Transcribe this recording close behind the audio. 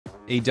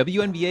A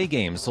WNBA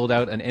game sold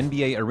out an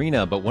NBA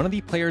arena, but one of the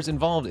players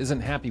involved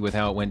isn't happy with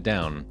how it went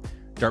down.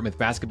 Dartmouth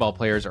basketball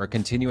players are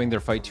continuing their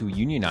fight to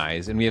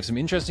unionize, and we have some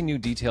interesting new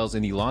details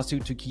in the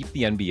lawsuit to keep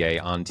the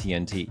NBA on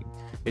TNT.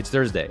 It's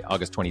Thursday,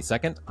 August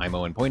 22nd. I'm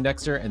Owen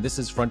Poindexter, and this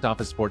is Front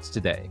Office Sports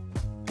Today.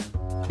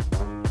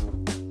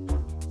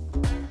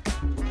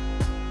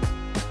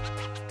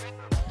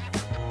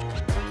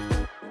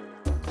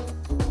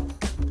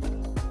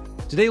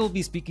 Today we'll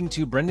be speaking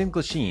to Brendan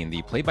Glasheen,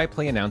 the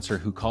play-by-play announcer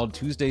who called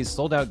Tuesday's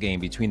sold-out game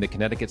between the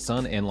Connecticut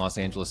Sun and Los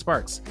Angeles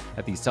Sparks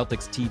at the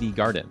Celtics TD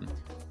Garden.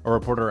 Our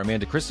reporter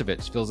Amanda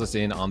Kristovich fills us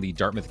in on the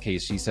Dartmouth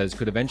case she says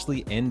could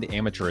eventually end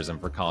amateurism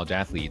for college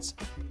athletes,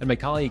 and my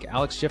colleague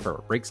Alex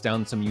Schiffer breaks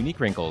down some unique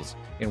wrinkles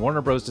in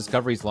Warner Bros.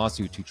 Discovery's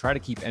lawsuit to try to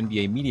keep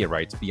NBA media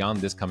rights beyond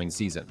this coming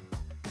season.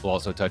 We'll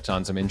also touch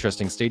on some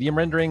interesting stadium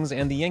renderings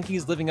and the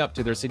Yankees living up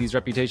to their city's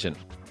reputation.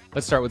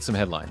 Let's start with some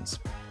headlines.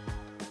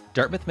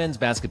 Dartmouth men's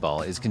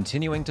basketball is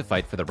continuing to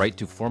fight for the right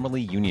to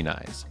formally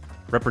unionize.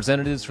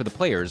 Representatives for the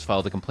players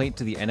filed a complaint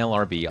to the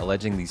NLRB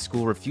alleging the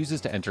school refuses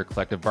to enter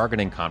collective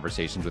bargaining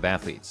conversations with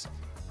athletes.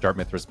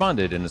 Dartmouth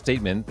responded in a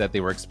statement that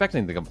they were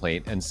expecting the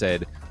complaint and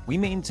said, "We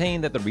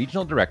maintain that the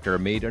regional director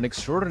made an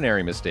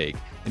extraordinary mistake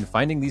in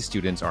finding these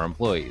students are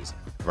employees.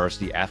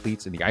 Varsity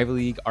athletes in the Ivy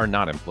League are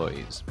not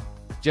employees."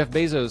 Jeff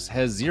Bezos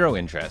has zero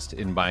interest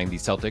in buying the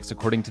Celtics,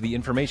 according to The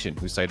Information,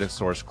 who cite a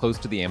source close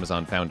to the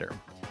Amazon founder.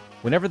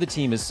 Whenever the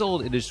team is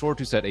sold, it is sure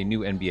to set a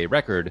new NBA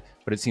record,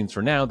 but it seems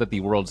for now that the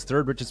world's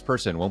third richest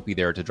person won't be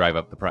there to drive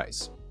up the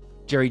price.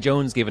 Jerry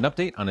Jones gave an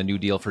update on a new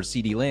deal for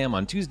CeeDee Lamb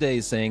on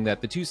Tuesday, saying that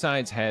the two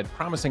sides had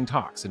promising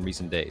talks in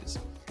recent days.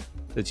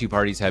 The two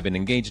parties have been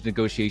engaged in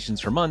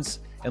negotiations for months,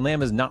 and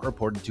Lamb is not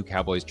reported to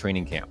Cowboys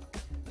training camp.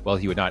 While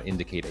he would not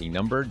indicate a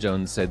number,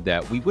 Jones said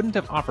that we wouldn't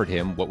have offered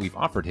him what we've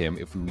offered him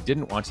if we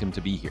didn't want him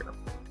to be here.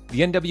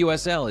 The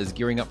NWSL is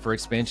gearing up for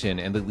expansion,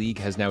 and the league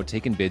has now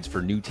taken bids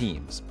for new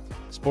teams.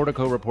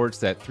 Sportico reports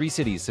that 3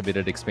 cities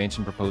submitted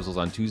expansion proposals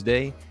on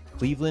Tuesday: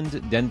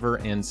 Cleveland, Denver,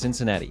 and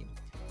Cincinnati.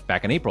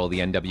 Back in April, the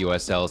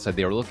NWSL said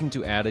they were looking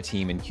to add a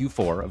team in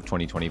Q4 of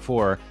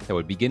 2024 that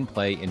would begin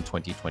play in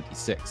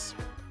 2026.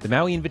 The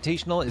Maui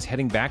Invitational is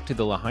heading back to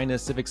the Lahaina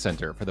Civic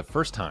Center for the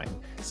first time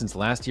since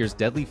last year's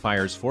deadly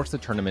fires forced the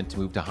tournament to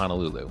move to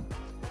Honolulu.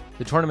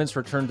 The tournament's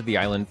return to the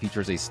island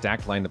features a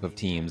stacked lineup of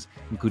teams,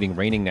 including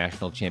reigning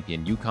national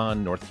champion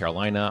UConn, North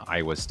Carolina,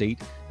 Iowa State,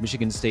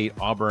 Michigan State,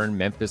 Auburn,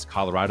 Memphis,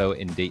 Colorado,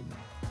 and Dayton.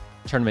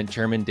 Tournament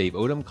chairman Dave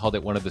Odom called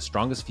it one of the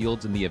strongest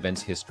fields in the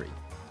event's history.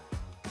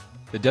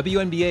 The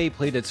WNBA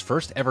played its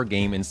first ever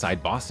game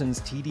inside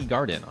Boston's TD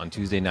Garden on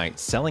Tuesday night,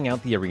 selling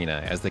out the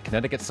arena as the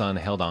Connecticut Sun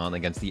held on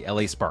against the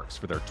LA Sparks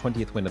for their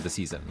 20th win of the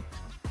season.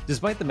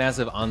 Despite the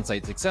massive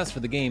on-site success for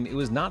the game, it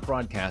was not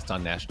broadcast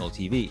on national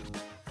TV.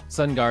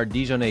 Sun guard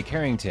DiJonai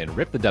Carrington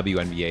ripped the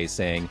WNBA,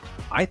 saying,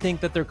 "I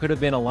think that there could have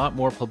been a lot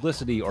more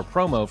publicity or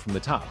promo from the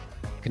top.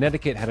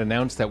 Connecticut had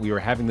announced that we were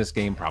having this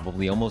game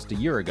probably almost a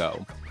year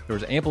ago. There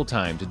was ample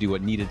time to do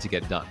what needed to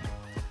get done."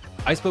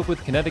 I spoke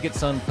with Connecticut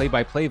Sun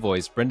play-by-play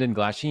voice Brendan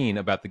Glasheen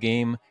about the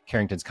game,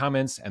 Carrington's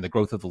comments, and the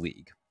growth of the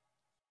league.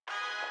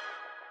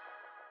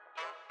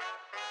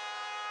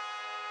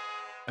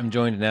 I'm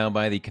joined now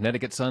by the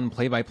Connecticut Sun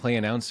play-by-play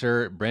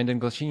announcer Brendan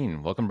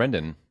Glasheen. Welcome,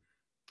 Brendan.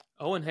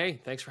 Owen, hey,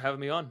 thanks for having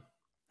me on.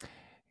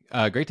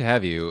 Great to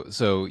have you.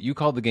 So you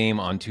called the game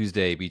on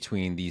Tuesday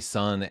between the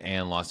Sun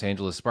and Los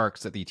Angeles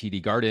Sparks at the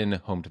TD Garden,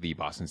 home to the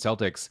Boston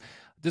Celtics.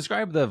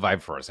 Describe the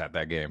vibe for us at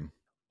that game.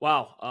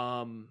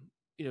 Wow.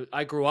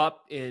 I grew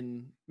up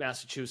in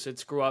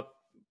Massachusetts, grew up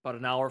about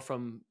an hour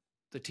from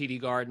the TD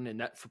Garden, and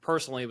that, for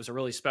personally, it was a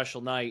really special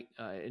night.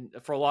 And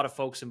for a lot of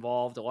folks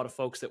involved, a lot of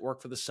folks that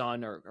work for the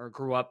Sun or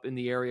grew up in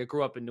the area,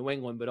 grew up in New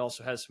England, but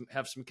also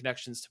have some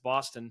connections to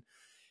Boston.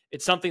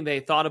 It's something they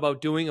thought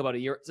about doing about a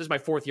year. This is my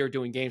 4th year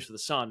doing games for the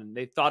Sun, and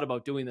they thought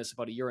about doing this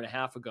about a year and a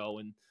half ago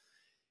and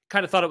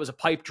kind of thought it was a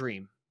pipe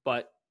dream.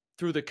 But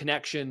through the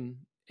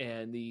connection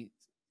and the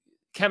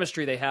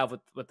chemistry they have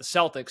with the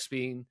Celtics,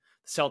 being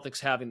the Celtics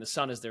having the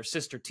Sun as their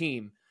sister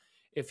team,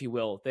 if you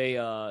will, they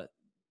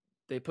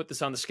put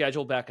this on the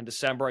schedule back in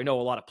December. I know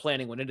a lot of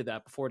planning went into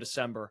that before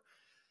December.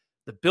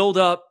 The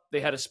build-up, they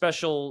had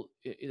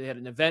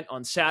an event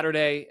on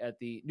Saturday at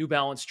the New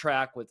Balance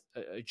track with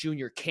a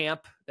junior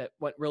camp that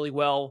went really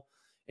well,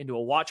 into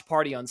a watch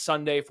party on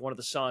Sunday for one of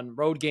the Sun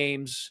road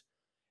games,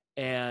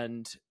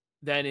 and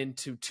then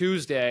into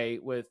Tuesday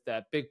with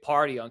that big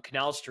party on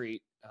Canal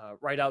Street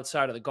right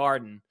outside of the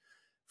Garden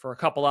for a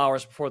couple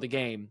hours before the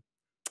game,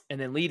 and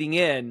then leading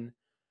in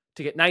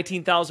to get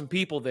 19,000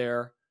 people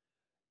there.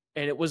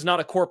 And it was not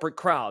a corporate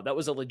crowd. That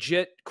was a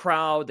legit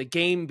crowd. The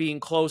game being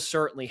close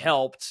certainly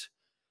helped.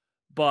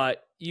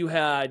 But you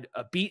had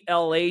a Beat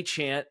LA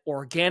chant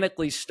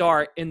organically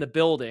start in the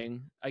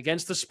building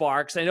against the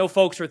Sparks. I know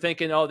folks were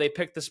thinking, oh, they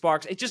picked the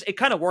Sparks. It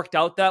kind of worked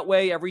out that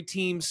way. Every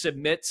team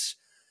submits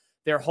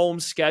their home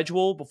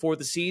schedule before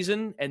the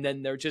season, and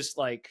then they're just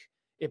like,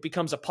 it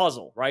becomes a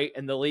puzzle, right?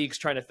 And the league's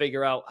trying to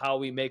figure out how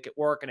we make it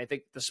work. And I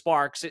think the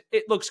Sparks,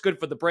 it looks good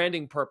for the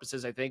branding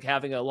purposes, I think,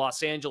 having a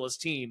Los Angeles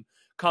team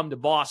come to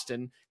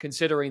Boston,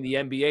 considering the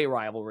NBA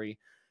rivalry.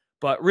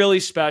 But really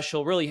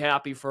special, really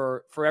happy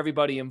for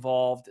everybody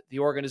involved, the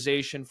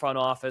organization, front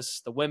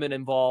office, the women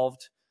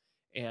involved.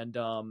 And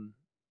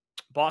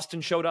Boston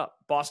showed up.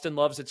 Boston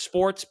loves its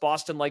sports.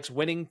 Boston likes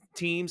winning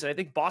teams. And I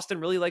think Boston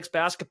really likes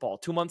basketball.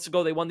 2 months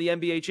ago, they won the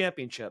NBA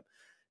championship.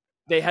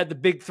 They had the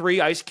big three.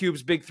 Ice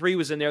Cube's big three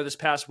was in there this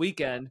past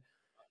weekend.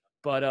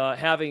 But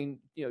having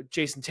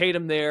Jason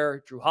Tatum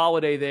there, Drew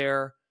Holiday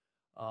there,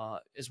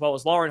 as well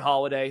as Lauren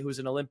Holiday, who's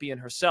an Olympian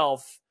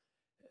herself,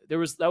 that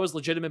was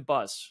legitimate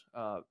buzz.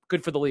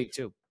 Good for the league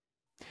too.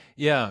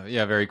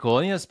 Yeah, very cool.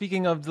 And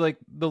speaking of like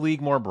the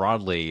league more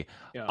broadly,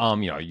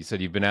 you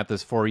said you've been at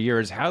this 4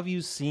 years. How have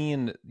you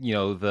seen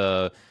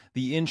the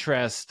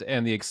interest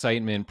and the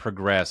excitement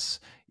progress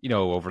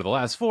over the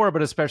last 4,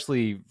 but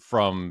especially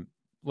from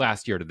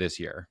last year to this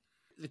year?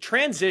 The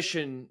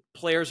transition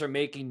players are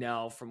making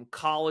now from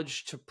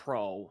college to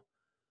pro,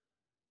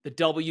 the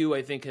W,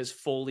 I think, has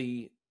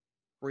fully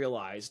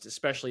realized,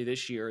 especially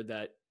this year,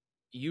 that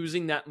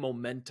using that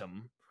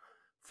momentum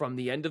from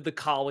the end of the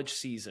college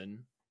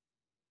season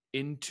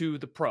into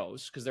the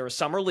pros, because they're a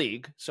summer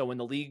league. So when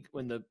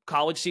the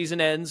college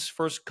season ends,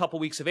 first couple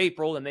weeks of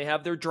April, and they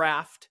have their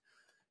draft,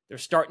 they're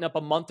starting up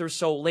a month or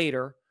so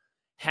later,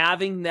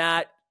 having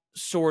that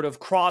sort of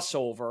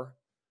crossover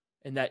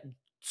and that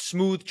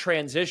smooth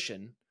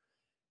transition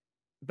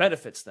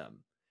benefits them.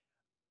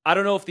 I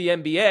don't know if the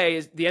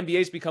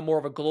NBA's become more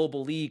of a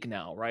global league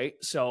now, right?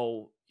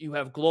 So you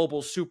have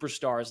global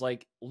superstars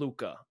like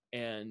Luka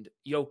and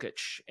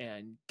Jokic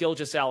and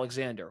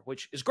Gilgeous-Alexander,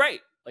 which is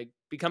great. Like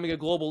becoming a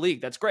global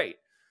league, that's great.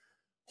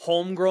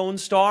 Homegrown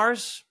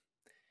stars,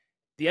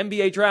 the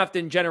NBA draft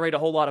didn't generate a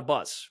whole lot of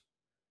buzz.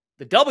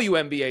 The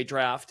WNBA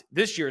draft,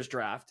 this year's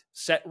draft,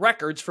 set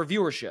records for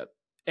viewership,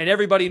 and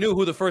everybody knew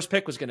who the first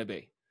pick was going to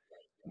be.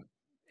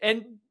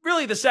 And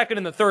really the second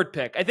and the third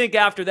pick. I think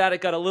after that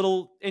it got a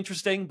little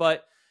interesting,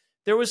 but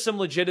there was some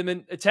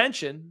legitimate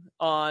attention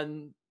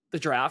on the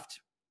draft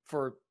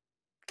for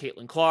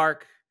Caitlin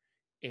Clark,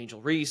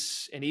 Angel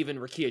Reese, and even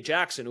Rickea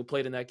Jackson, who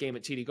played in that game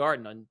at TD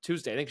Garden on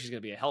Tuesday. I think she's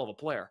going to be a hell of a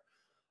player.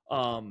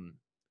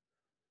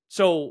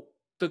 So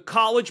the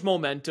college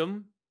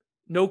momentum,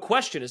 no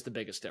question, is the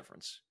biggest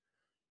difference.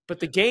 But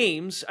the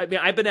games, I mean,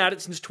 I've been at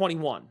it since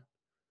 21.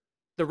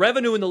 The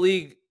revenue in the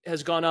league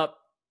has gone up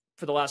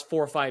for the last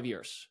 4 or 5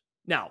 years.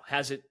 Now,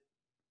 has it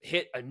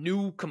hit a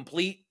new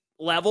complete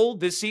level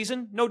this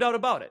season? No doubt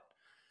about it.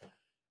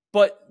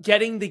 But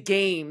getting the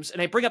games,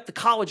 and I bring up the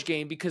college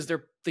game because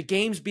they're the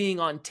games being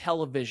on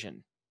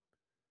television,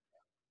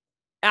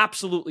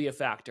 absolutely a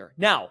factor.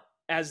 Now,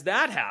 as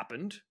that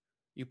happened,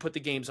 you put the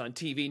games on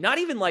TV, not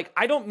even like,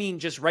 I don't mean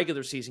just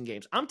regular season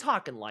games. I'm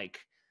talking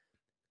like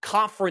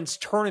conference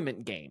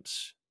tournament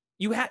games.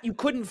 You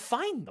couldn't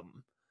find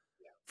them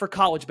for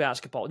college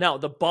basketball. Now,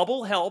 the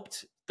bubble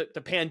helped.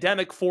 The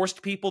pandemic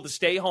forced people to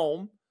stay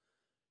home,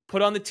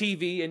 put on the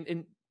TV,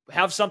 and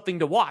have something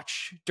to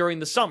watch during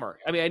the summer.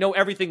 I mean, I know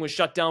everything was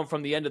shut down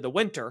from the end of the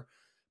winter,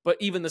 but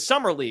even the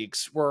summer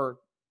leagues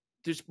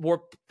there's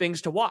more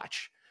things to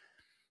watch.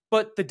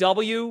 But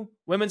the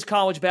women's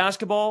college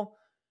basketball,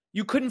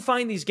 you couldn't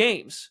find these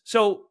games.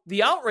 So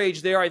the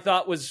outrage there I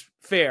thought was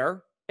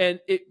fair. And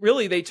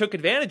they took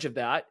advantage of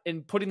that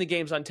in putting the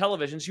games on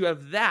television. So you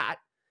have that.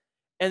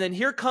 And then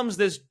here comes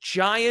this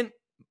giant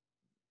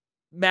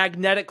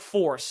magnetic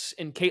force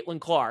in Caitlin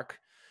Clark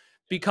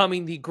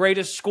becoming the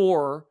greatest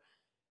scorer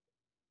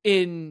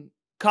in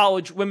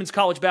women's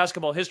college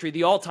basketball history,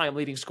 the all-time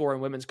leading scorer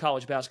in women's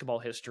college basketball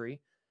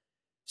history.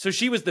 So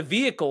she was the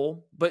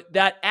vehicle, but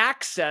that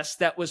access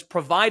that was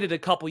provided a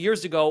couple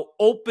years ago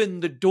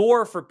opened the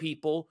door for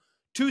people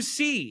to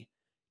see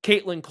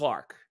Caitlin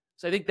Clark.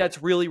 So I think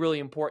that's really, really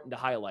important to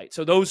highlight.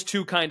 So those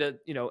two kind of,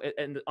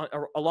 and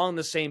along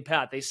the same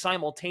path, they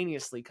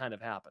simultaneously kind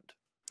of happened.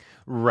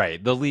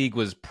 Right. The league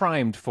was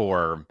primed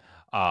for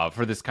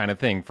this kind of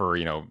thing, for,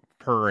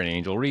 her and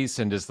Angel Reese,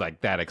 and just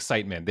like that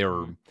excitement. They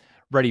were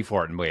ready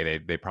for it in a way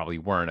they probably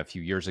weren't a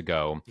few years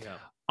ago. Yeah.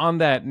 On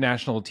that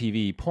national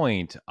TV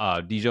point,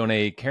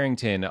 DiJonai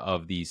Carrington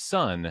of the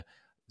Sun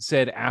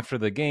said after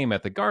the game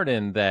at the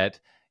Garden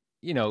that,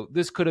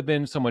 this could have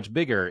been so much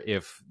bigger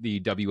if the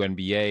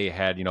WNBA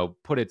had,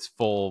 put its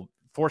full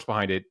force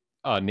behind it,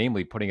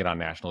 namely putting it on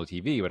national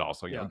TV, but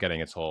also, getting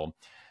its whole,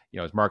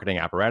 its marketing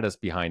apparatus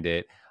behind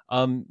it.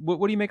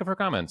 What do you make of her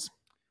comments?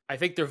 I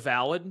think they're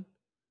valid.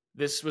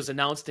 This was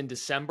announced in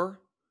December.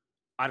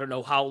 I don't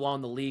know how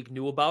long the league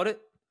knew about it.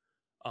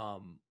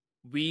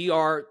 We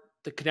are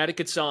the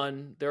Connecticut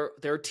Sun. Their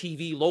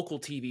local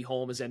TV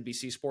home is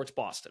NBC Sports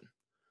Boston.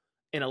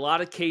 In a lot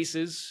of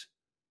cases,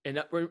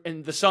 and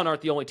the Sun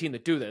aren't the only team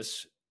that do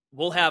this,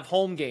 we'll have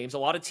home games. A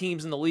lot of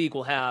teams in the league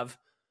will have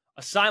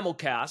a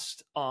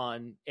simulcast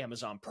on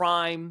Amazon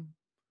Prime,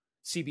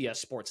 CBS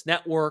Sports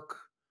Network.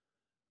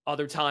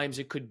 Other times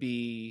it could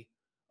be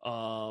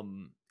NBA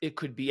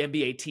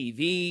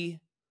TV.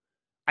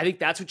 I think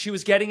that's what she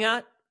was getting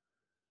at.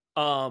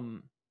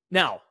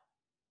 Now,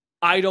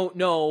 I don't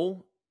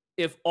know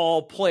if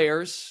all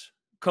players,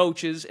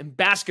 coaches, and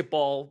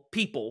basketball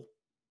people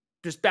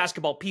just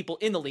basketball people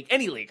in the league,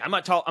 any league. I'm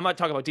not talking about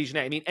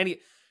DiJonai. I mean,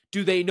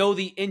 do they know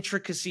the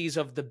intricacies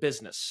of the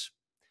business?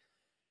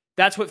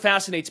 That's what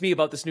fascinates me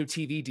about this new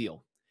TV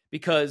deal,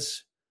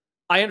 because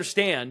I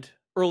understand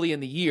early in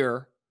the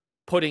year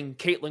putting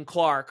Caitlin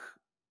Clark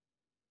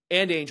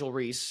and Angel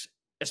Reese,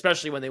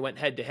 especially when they went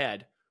head to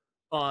head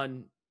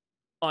on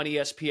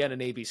ESPN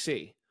and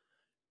ABC.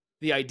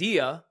 The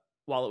idea,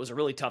 while it was a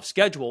really tough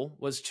schedule,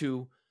 was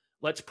to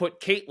let's put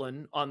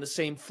Caitlin on the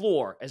same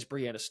floor as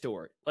Breanna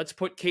Stewart. Let's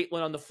put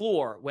Caitlin on the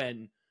floor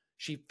when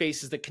she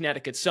faces the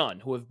Connecticut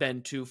Sun, who have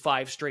been to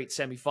 5 straight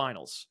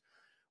semifinals.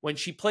 When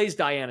she plays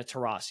Diana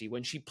Taurasi,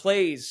 when she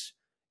plays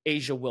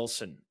Asia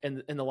Wilson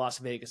in the Las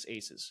Vegas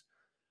Aces.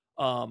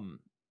 But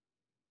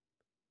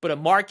a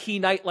marquee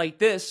night like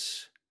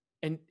this,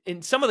 and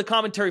in some of the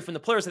commentary from the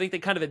players, I think they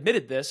kind of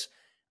admitted this.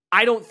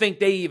 I don't think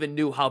they even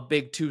knew how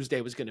big Tuesday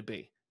was going to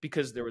be,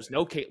 because there was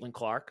no Caitlin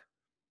Clark.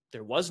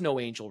 There was no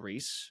Angel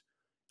Reese.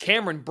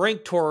 Cameron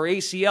Brink tore her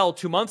ACL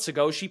 2 months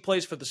ago. She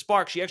plays for the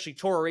Sparks. She actually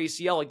tore her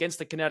ACL against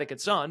the Connecticut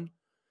Sun.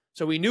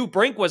 So we knew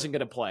Brink wasn't going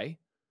to play.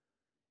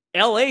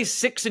 LA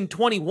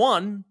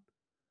 6-21.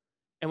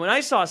 And when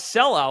I saw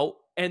Sellout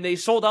and they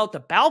sold out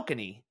the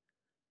balcony,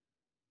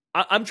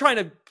 I'm trying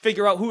to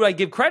figure out who I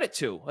give credit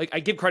to. Like, I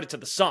give credit to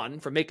the Sun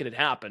for making it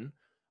happen.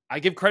 I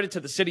give credit to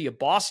the city of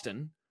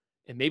Boston.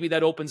 And maybe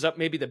that opens up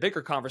maybe the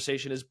bigger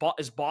conversation is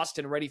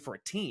Boston ready for a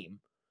team?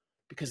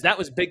 Because that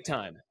was big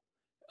time.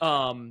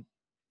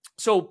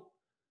 So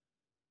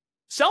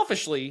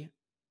selfishly,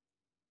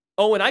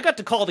 and I got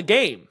to call the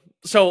game.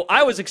 So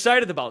I was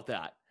excited about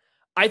that.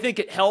 I think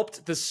it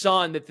helped the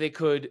Sun that they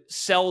could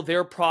sell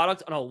their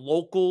product on a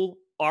local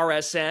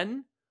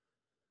RSN.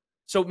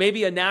 So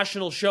maybe a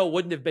national show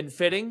wouldn't have been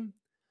fitting.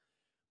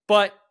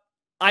 But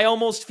I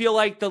almost feel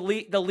like the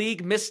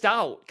league missed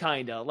out,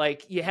 kind of.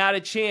 Like, you had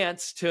a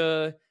chance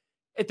to,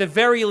 at the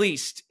very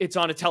least, it's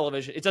on a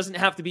television. It doesn't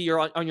have to be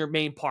on your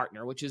main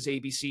partner, which is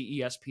ABC,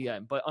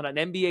 ESPN. But on an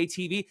NBA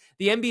TV,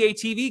 the NBA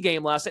TV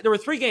game last night, there were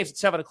 3 games at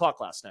 7 o'clock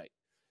last night.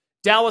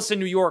 Dallas and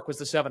New York was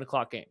the 7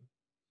 o'clock game.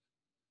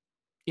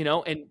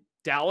 And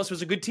Dallas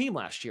was a good team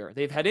last year.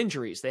 They've had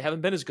injuries. They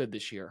haven't been as good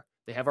this year.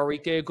 They have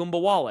Arike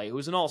Agumbawale,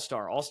 who's an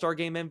all-star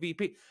game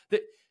MVP.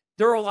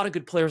 There are a lot of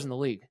good players in the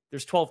league.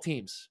 There's 12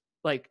 teams.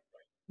 Like,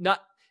 not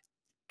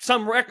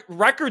some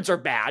records are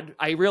bad.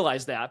 I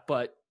realize that,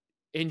 but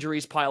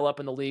injuries pile up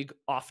in the league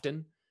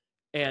often.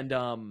 And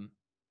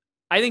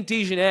I think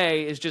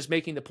DiJonai is just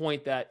making the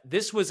point that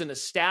this was an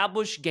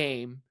established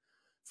game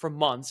for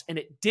months, and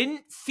it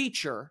didn't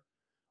feature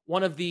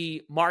one of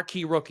the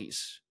marquee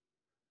rookies.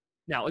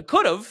 Now, it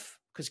could have,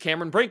 because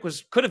Cameron Brink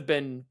could have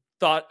been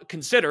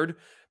considered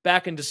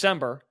back in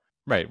December.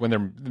 Right,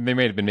 when they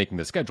may have been making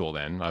the schedule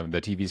then,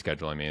 the TV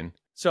schedule, I mean.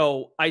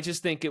 So I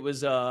just think it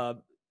was, I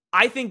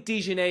think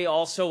DiJonai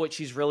also, what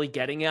she's really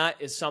getting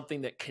at is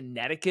something that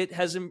Connecticut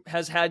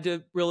has had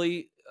to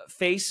really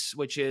face,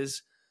 which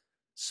is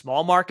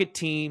small market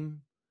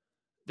team.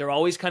 They're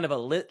always kind of a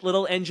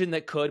little engine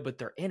that could, but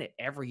they're in it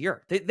every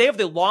year. They have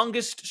the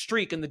longest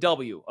streak in the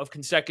W of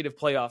consecutive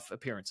playoff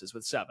appearances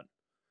with 7.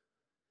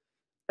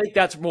 I think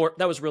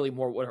that was really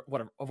more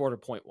what her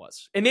point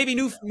was. And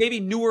maybe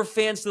newer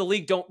fans to the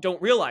league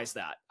don't realize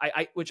that.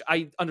 Which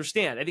I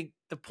understand. I think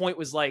the point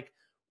was like,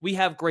 we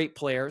have great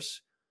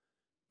players.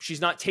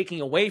 She's not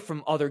taking away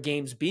from other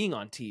games being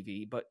on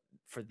TV, but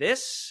for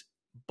this,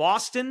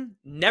 Boston's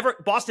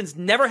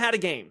never had a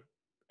game.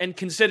 And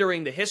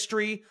considering the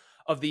history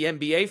of the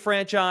NBA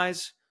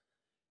franchise,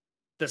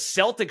 the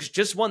Celtics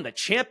just won the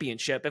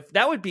championship. If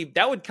that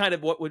would kind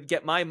of what would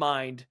get my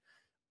mind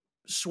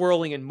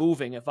swirling and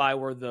moving. If I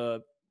was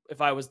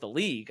the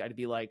league, I'd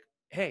be like,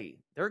 hey,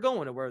 they're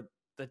going to where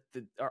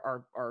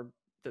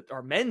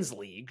our men's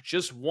league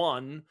just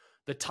won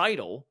the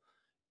title.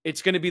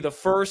 It's going to be the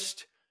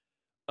first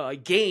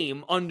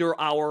game under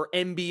our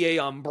NBA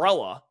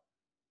umbrella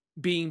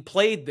being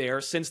played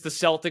there since the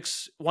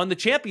Celtics won the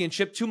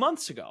championship 2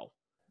 months ago.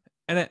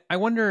 And I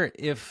wonder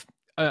if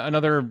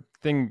another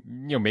thing,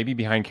 maybe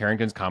behind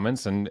Carrington's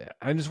comments, and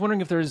I'm just wondering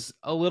if there's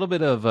a little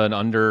bit of an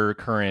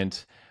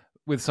undercurrent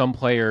with some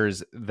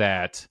players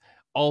that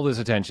all this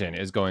attention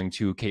is going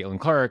to Caitlin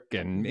Clark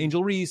and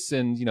Angel Reese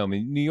and,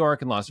 New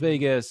York and Las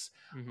Vegas.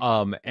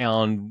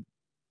 Mm-hmm.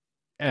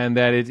 And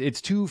that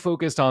it's too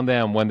focused on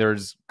them when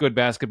there's good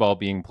basketball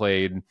being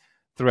played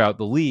throughout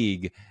the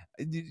league.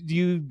 Do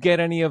you get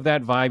any of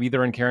that vibe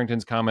either in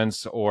Carrington's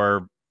comments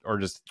or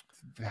just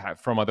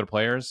from other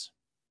players?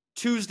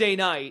 Tuesday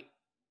night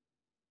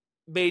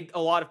made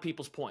a lot of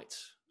people's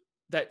points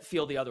that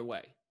feel the other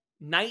way.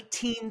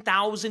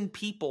 19,000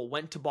 people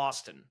went to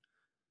Boston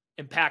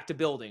and packed a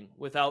building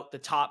without the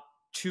top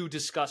 2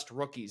 discussed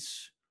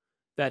rookies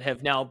that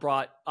have now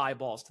brought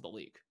eyeballs to the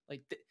league.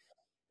 Like,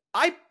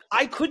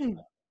 I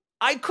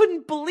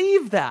couldn't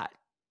believe that.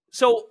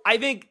 So I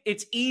think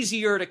it's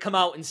easier to come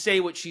out and say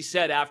what she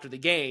said after the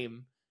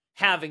game,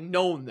 having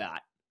known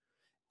that,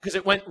 because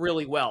it went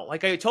really well.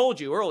 Like I told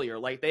you earlier,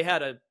 like they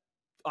had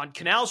on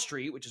Canal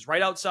Street, which is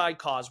right outside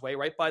Causeway,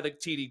 right by the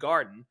TD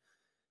Garden,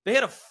 they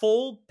had a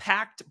full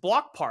packed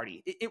block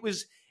party. It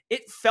was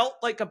it felt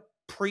like a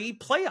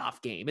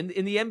pre-playoff game in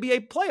the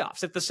NBA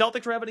playoffs. If the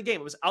Celtics were having a game,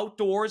 it was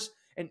outdoors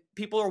and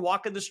people are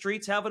walking the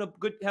streets having a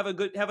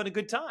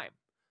good time.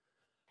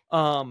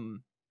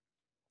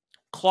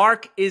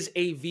 Clark is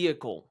a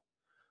vehicle.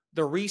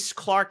 The Reese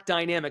Clark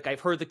dynamic,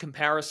 I've heard the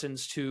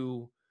comparisons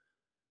to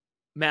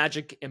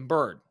Magic and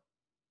Bird,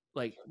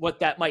 like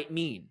what that might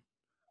mean.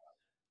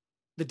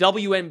 The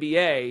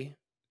WNBA,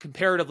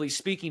 comparatively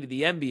speaking to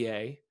the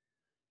NBA,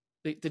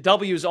 the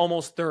W is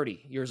almost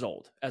 30 years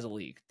old as a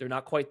league. They're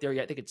not quite there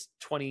yet. I think it's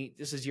 20.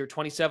 This is year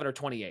 27 or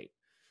 28.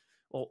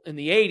 Well, in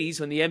the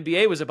 80s, when the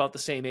NBA was about the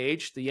same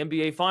age, the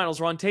NBA finals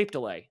were on tape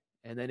delay.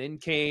 And then in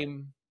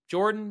came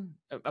Jordan,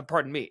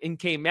 in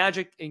came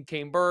Magic, in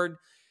came Bird,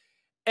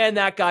 and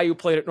that guy who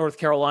played at North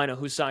Carolina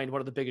who signed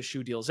one of the biggest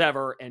shoe deals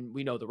ever, and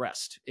we know the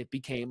rest. It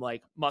became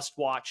like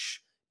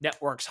must-watch.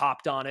 Networks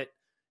hopped on it,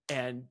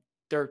 and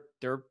the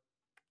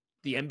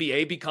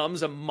NBA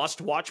becomes a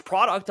must-watch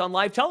product on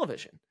live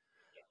television.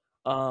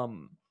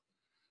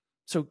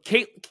 So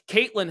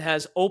Caitlin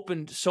has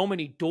opened so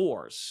many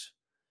doors,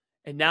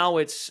 and now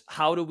it's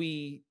how do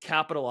we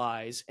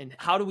capitalize and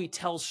how do we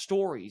tell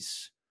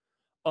stories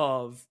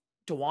of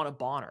DeWanna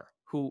Bonner,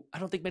 who I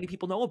don't think many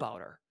people know about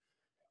her.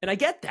 And I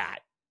get that.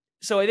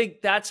 So I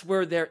think that's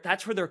where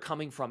they're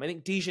coming from. I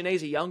think DiJonai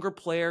is a younger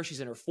player. She's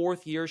in her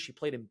 4th year. She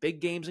played in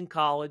big games in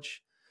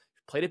college.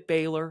 She played at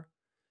Baylor.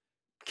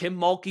 Kim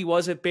Mulkey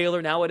was at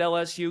Baylor, now at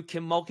LSU.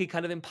 Kim Mulkey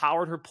kind of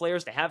empowered her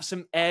players to have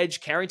some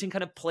edge. Carrington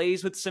kind of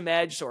plays with some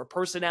edge, so her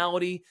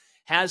personality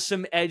has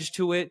some edge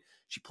to it.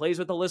 She plays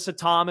with Alyssa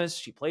Thomas.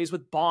 She plays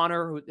with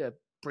Bonner,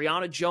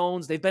 Brianna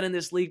Jones. They've been in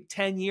this league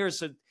 10 years,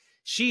 so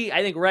she,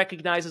 I think,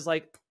 recognizes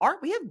like,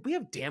 we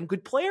have damn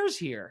good players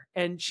here,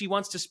 and she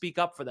wants to speak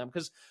up for them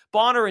because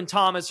Bonner and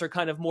Thomas are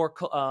kind of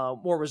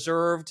more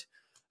reserved,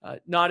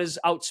 not as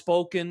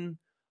outspoken.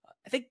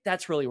 I think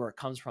that's really where it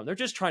comes from. They're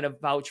just trying to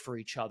vouch for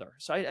each other.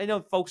 So I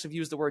know folks have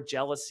used the word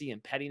jealousy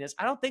and pettiness.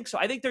 I don't think so.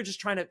 I think they're just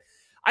trying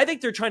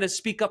to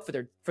speak up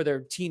for their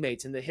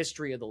teammates in the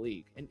history of the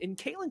league. And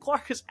Caitlin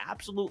Clark is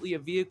absolutely a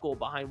vehicle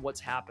behind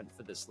what's happened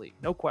for this league.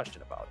 No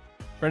question about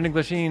it. Brendan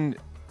Glasheen,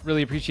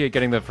 really appreciate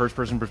getting the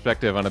first-person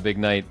perspective on a big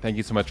night. Thank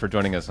you so much for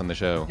joining us on the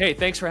show. Hey,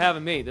 thanks for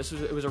having me.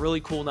 It was a really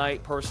cool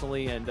night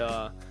personally, and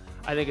I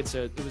think it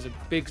was a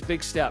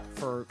big step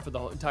for the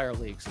entire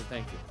league. So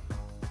thank you.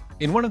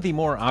 In one of the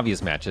more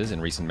obvious matches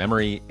in recent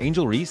memory,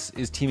 Angel Reese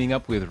is teaming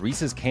up with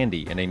Reese's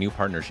Candy in a new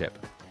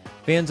partnership.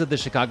 Fans of the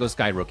Chicago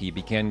Sky rookie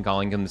began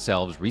calling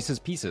themselves Reese's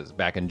Pieces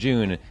back in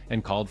June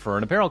and called for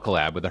an apparel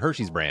collab with the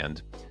Hershey's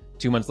brand.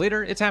 2 months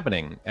later, it's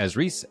happening, as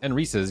Reese and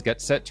Reese's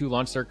get set to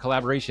launch their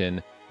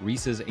collaboration,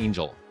 Reese's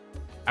Angel.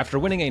 After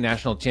winning a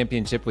national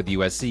championship with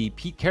USC,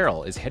 Pete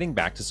Carroll is heading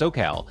back to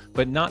SoCal,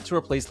 but not to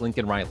replace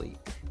Lincoln Riley.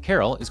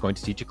 Carroll is going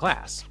to teach a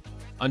class.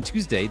 On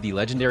Tuesday, the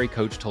legendary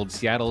coach told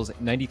Seattle's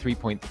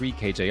 93.3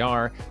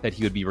 KJR that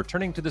he would be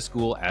returning to the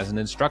school as an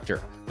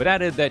instructor, but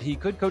added that he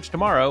could coach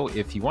tomorrow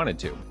if he wanted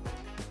to.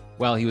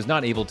 While he was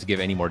not able to give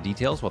any more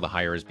details while the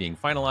hire is being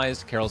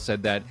finalized, Carroll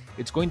said that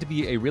it's going to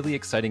be a really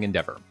exciting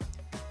endeavor.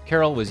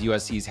 Carroll was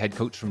USC's head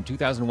coach from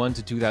 2001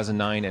 to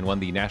 2009 and won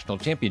the national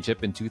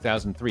championship in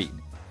 2003.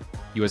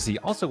 USC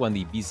also won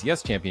the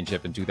BCS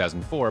championship in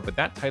 2004, but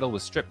that title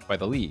was stripped by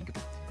the league.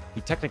 He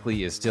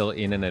technically is still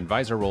in an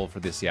advisor role for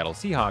the Seattle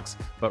Seahawks,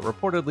 but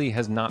reportedly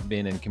has not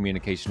been in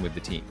communication with the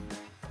team.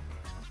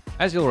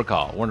 As you'll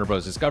recall, Warner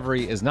Bros.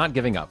 Discovery is not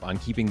giving up on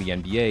keeping the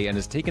NBA and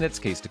has taken its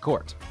case to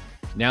court.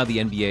 Now the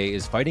NBA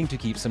is fighting to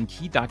keep some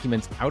key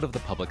documents out of the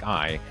public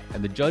eye,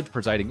 and the judge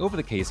presiding over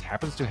the case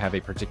happens to have a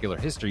particular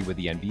history with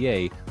the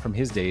NBA from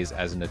his days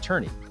as an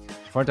attorney.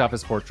 Front Office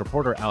Sports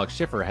reporter Alex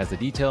Schiffer has the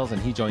details,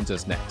 and he joins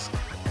us next.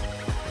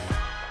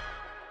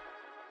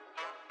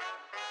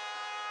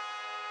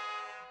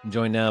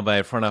 Joined now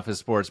by Front Office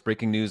Sports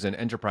breaking news and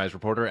enterprise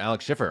reporter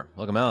Alex Schiffer.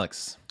 Welcome,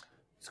 Alex.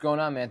 What's going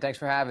on, man? Thanks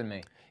for having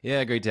me.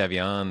 Yeah, great to have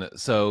you on.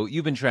 So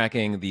you've been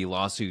tracking the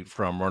lawsuit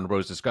from Warner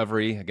Bros.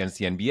 Discovery against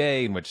the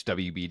NBA, in which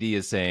WBD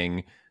is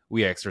saying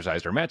we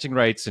exercised our matching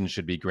rights and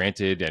should be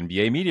granted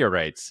NBA media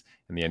rights.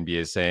 And the NBA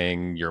is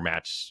saying your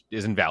match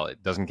isn't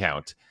valid, doesn't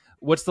count.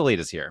 What's the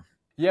latest here?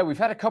 Yeah, we've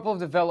had a couple of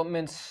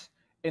developments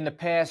in the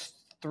past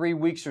 3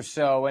 weeks or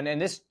so, and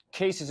this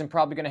case isn't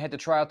probably going to head to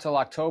trial till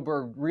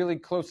October, really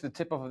close to the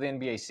tip-off of the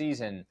NBA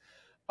season.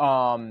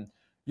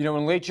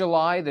 In late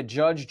July, the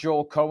judge,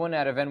 Joel Cohen,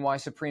 out of NY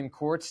Supreme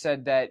Court,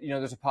 said that,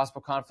 there's a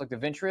possible conflict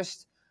of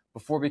interest.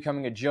 Before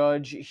becoming a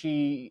judge,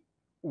 he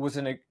was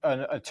an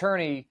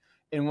attorney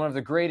in one of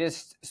the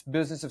greatest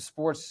business of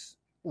sports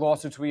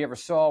lawsuits we ever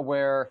saw,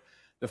 where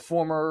the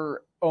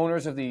former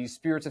owners of the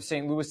Spirits of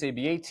St. Louis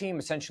ABA team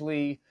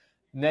essentially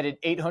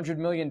netted $800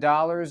 million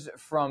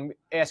from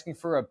asking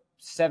for a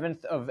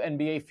seventh of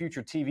NBA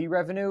future TV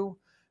revenue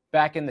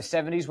back in the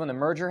 70s when the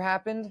merger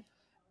happened.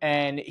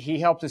 And he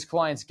helped his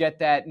clients get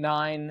that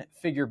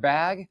 9-figure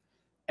bag.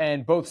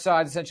 And both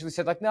sides essentially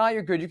said, like, nah,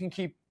 you're good. You can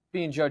keep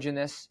being judge in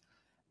this.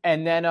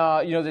 And then,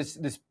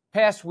 this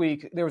past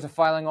week, there was a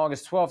filing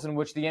August 12th in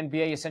which the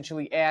NBA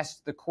essentially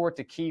asked the court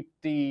to keep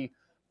the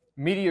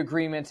media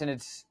agreements and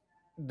it's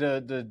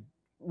the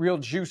real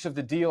juice of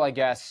the deal, I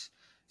guess,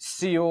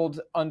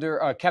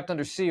 kept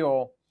under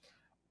seal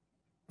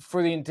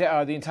for the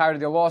entirety of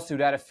the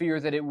lawsuit out of fear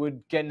that it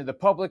would get into the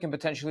public and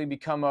potentially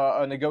become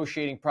a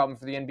negotiating problem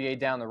for the NBA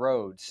down the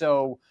road.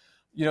 So,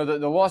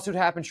 the lawsuit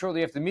happened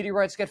shortly after the media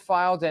rights get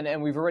filed,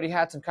 and we've already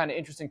had some kind of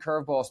interesting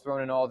curveballs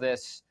thrown in all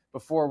this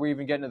before we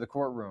even get into the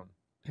courtroom.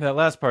 That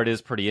last part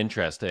is pretty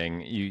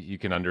interesting. You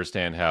can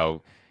understand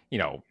how,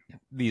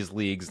 these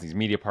leagues, these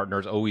media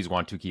partners always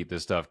want to keep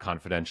this stuff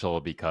confidential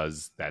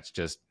because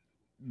it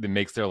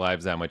makes their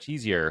lives that much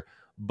easier.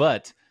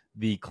 But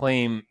the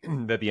claim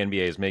that the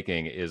NBA is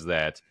making is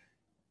that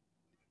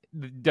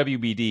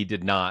WBD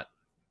did not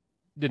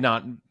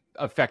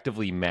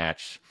effectively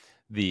match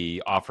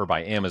the offer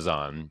by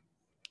Amazon,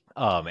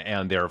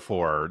 and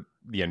therefore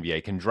the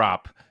NBA can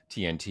drop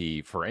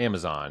TNT for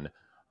Amazon.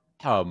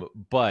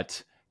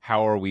 But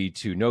how are we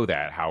to know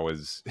that? How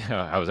is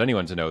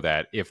anyone to know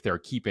that if they're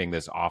keeping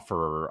this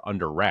offer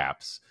under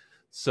wraps?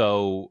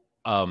 So,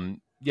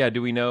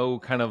 do we know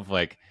kind of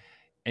like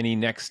any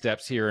next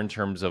steps here in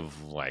terms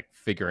of like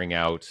figuring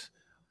out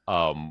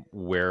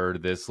where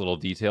this little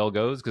detail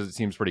goes? Because it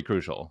seems pretty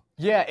crucial.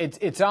 Yeah,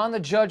 it's on the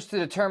judge to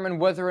determine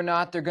whether or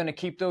not they're going to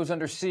keep those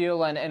under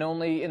seal and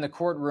only in the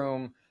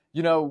courtroom.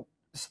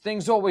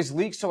 Things always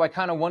leak, so I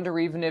kind of wonder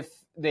even if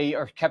they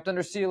are kept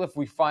under seal, if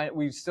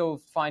we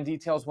still find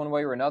details one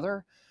way or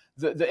another.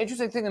 The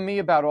interesting thing to me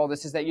about all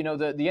this is that,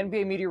 the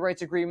NBA media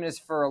rights agreement is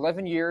for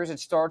 11 years. It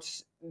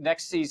starts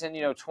next season,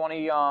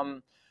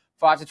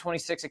 25 to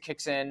 26 it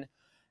kicks in.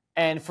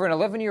 And for an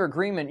 11-year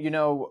agreement,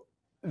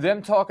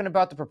 them talking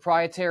about the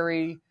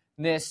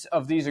proprietariness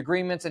of these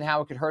agreements and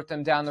how it could hurt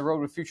them down the road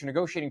with future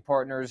negotiating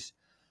partners,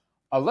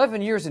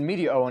 11 years in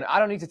media, Owen, I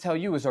don't need to tell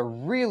you, is a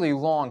really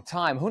long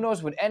time. Who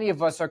knows what any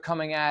of us are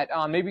coming at?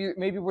 Maybe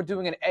we're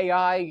doing an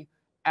AI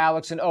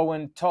Alex and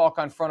Owen talk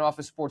on Front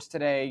Office Sports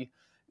Today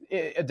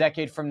a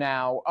decade from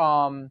now.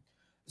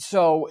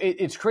 So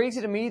it's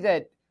crazy to me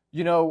that,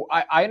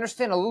 I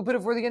understand a little bit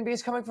of where the NBA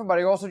is coming from, but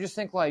I also just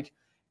think like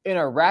in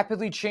a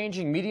rapidly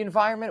changing media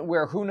environment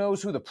where who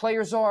knows who the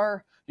players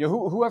are,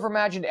 whoever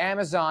imagined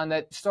Amazon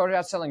that started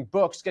out selling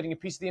books getting a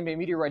piece of the NBA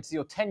media rights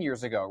deal 10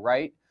 years ago,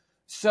 right?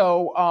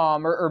 So,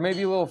 or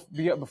maybe a little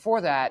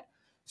before that.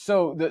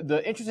 So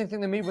the interesting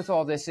thing to me with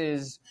all this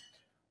is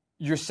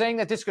you're saying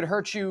that this could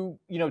hurt you,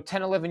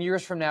 10, 11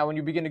 years from now when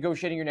you begin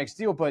negotiating your next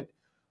deal. But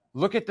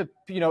look at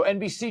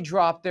NBC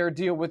dropped their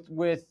deal with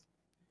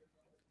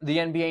the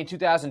NBA in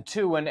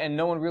 2002, and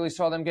no one really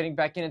saw them getting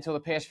back in until the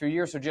past few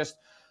years. So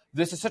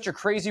this is such a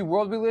crazy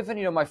world we live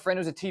in. My friend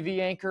who's a TV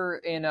anchor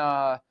in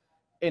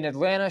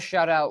Atlanta,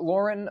 shout out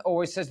Lauren,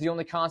 always says the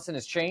only constant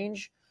is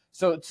change.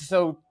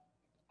 So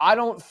I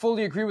don't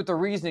fully agree with the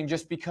reasoning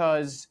just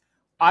because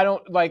I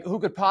don't who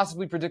could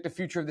possibly predict the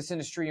future of this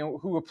industry and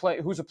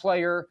who's a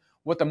player,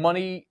 what the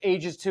money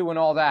ages to and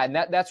all that. And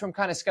that's where I'm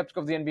kind of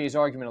skeptical of the NBA's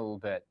argument a little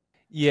bit.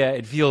 Yeah,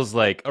 it feels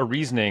like a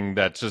reasoning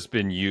that's just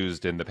been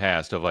used in the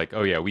past of like,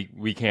 oh yeah,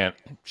 we can't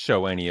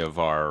show any of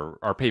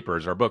our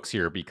papers, our books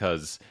here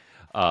because,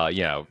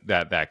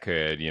 that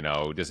could,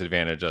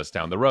 disadvantage us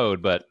down the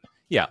road. But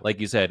yeah,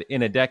 like you said,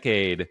 in a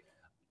decade,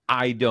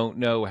 I don't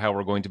know how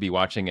we're going to be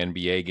watching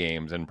NBA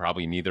games, and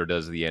probably neither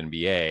does the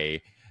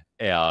NBA.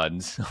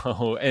 And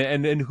so,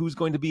 and who's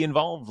going to be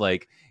involved?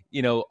 Like,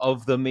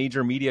 of the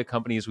major media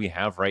companies we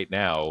have right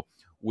now,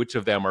 which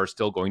of them are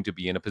still going to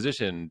be in a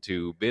position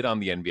to bid on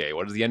the NBA?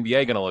 What is the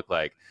NBA going to look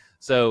like?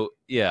 So,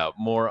 yeah,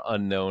 more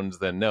unknowns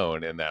than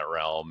known in that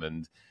realm.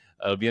 And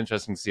it'll be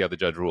interesting to see how the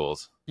judge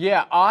rules.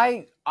 Yeah,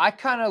 I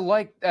kind of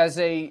like, as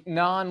a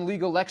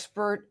non-legal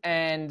expert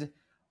and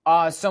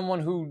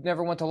someone who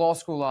never went to law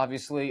school,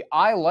 obviously,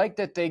 I like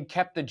that they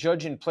kept the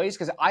judge in place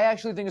because I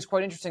actually think it's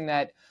quite interesting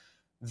that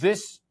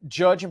this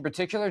judge in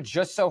particular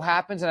just so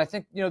happens, and I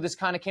think, this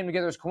kind of came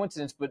together as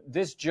coincidence, but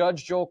this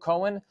judge, Joel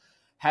Cohen,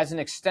 has an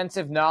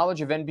extensive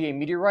knowledge of NBA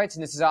media rights,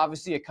 and this is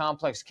obviously a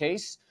complex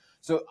case.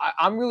 So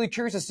I'm really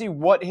curious to see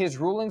what his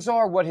rulings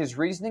are, what his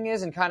reasoning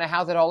is, and kind of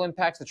how that all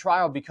impacts the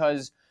trial,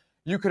 because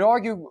you could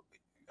argue,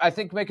 I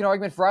think, make an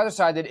argument for either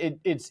side that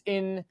it's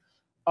in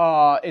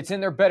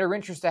their better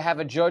interest to have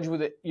a judge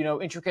with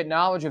intricate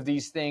knowledge of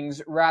these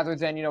things rather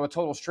than a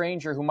total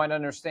stranger who might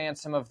understand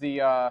some of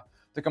the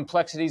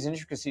complexities and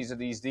intricacies of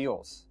these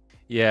deals.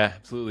 Yeah,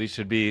 absolutely.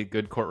 Should be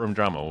good courtroom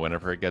drama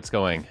whenever it gets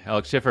going.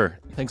 Alex Schiffer,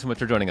 thanks so much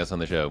for joining us on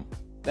the show.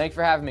 Thanks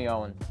for having me,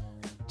 Owen.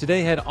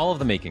 Today had all of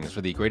the makings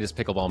for the greatest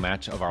pickleball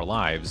match of our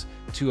lives.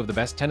 Two of the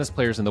best tennis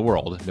players in the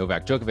world,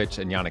 Novak Djokovic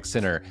and Jannik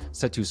Sinner,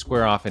 set to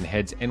square off in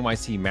Head's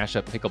NYC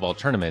Mashup Pickleball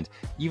Tournament,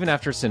 even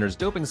after Sinner's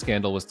doping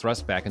scandal was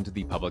thrust back into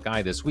the public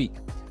eye this week.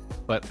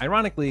 But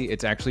ironically,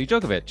 it's actually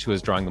Djokovic who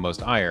is drawing the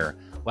most ire.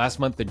 Last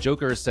month, the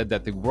Joker said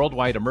that the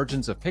worldwide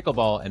emergence of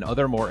pickleball and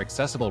other more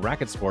accessible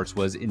racket sports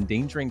was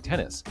endangering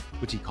tennis,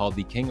 which he called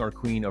the king or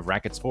queen of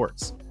racket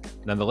sports.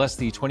 Nonetheless,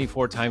 the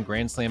 24-time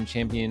Grand Slam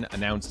champion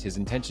announced his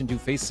intention to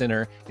face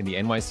Sinner in the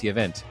NYC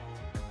event.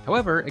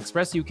 However,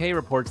 Express UK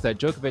reports that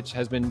Djokovic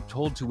has been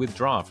told to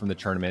withdraw from the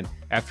tournament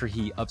after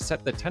he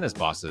upset the tennis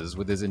bosses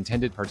with his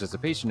intended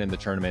participation in the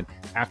tournament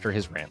after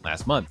his rant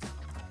last month.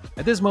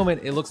 At this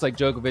moment, it looks like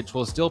Djokovic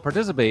will still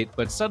participate,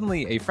 but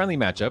suddenly a friendly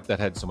matchup that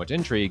had so much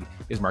intrigue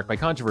is marked by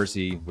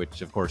controversy,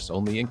 which of course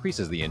only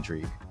increases the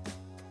intrigue.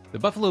 The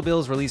Buffalo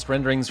Bills released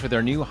renderings for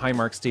their new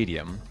Highmark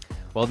Stadium.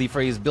 While the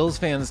phrase Bills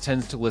fans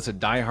tends to elicit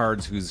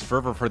diehards whose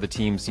fervor for the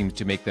team seems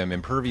to make them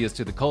impervious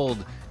to the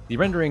cold, the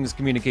renderings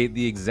communicate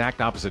the exact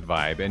opposite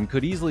vibe and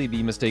could easily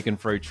be mistaken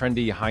for a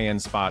trendy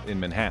high-end spot in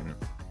Manhattan.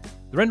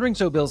 The renderings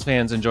show Bills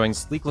fans enjoying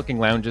sleek-looking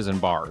lounges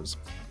and bars.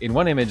 In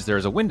one image, there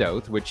is a window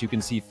through which you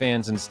can see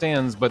fans in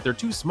stands, but they're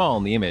too small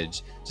in the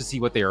image to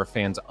see what they are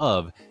fans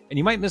of, and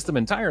you might miss them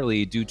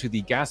entirely due to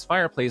the gas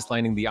fireplace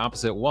lining the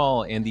opposite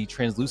wall and the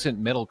translucent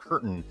metal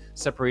curtain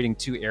separating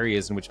two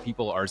areas in which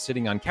people are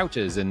sitting on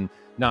couches and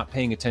not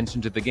paying attention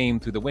to the game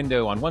through the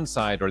window on one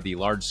side or the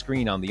large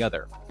screen on the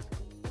other.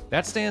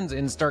 That stands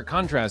in stark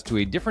contrast to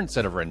a different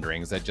set of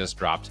renderings that just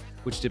dropped,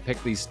 which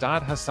depict the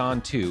Stade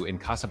Hassan II in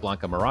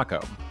Casablanca, Morocco.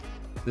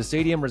 The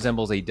stadium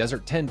resembles a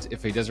desert tent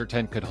if a desert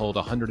tent could hold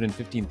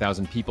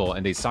 115,000 people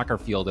and a soccer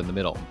field in the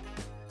middle.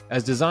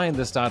 As designed,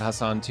 the Stade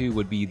Hassan II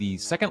would be the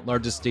second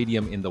largest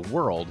stadium in the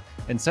world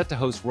and set to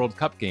host World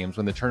Cup games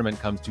when the tournament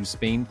comes to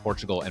Spain,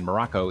 Portugal, and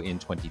Morocco in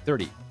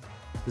 2030.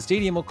 The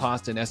stadium will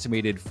cost an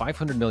estimated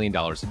 $500 million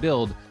to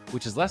build,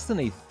 which is less than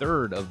a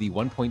third of the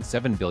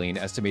 $1.7 billion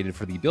estimated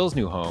for the Bills'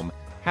 new home,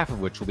 half of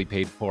which will be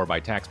paid for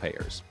by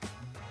taxpayers.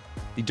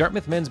 The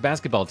Dartmouth men's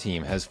basketball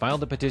team has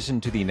filed a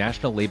petition to the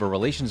National Labor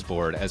Relations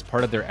Board as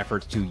part of their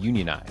efforts to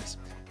unionize.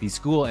 The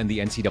school and the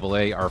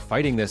NCAA are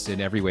fighting this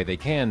in every way they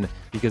can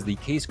because the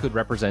case could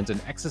represent an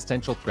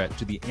existential threat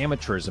to the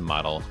amateurism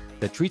model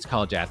that treats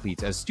college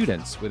athletes as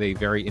students with a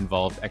very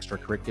involved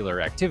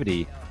extracurricular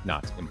activity,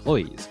 not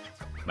employees.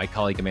 My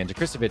colleague Amanda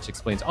Kristovich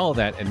explains all of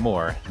that and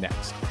more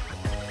next.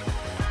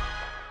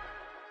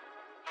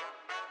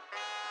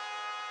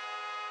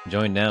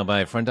 Joined now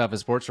by front office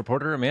sports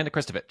reporter Amanda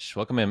Kristovich.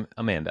 Welcome in,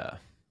 Amanda.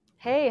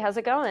 Hey, how's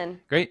it going?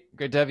 Great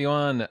to have you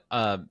on.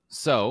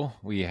 So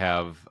we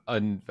have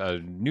a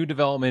new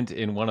development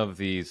in one of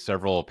the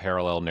several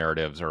parallel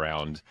narratives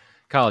around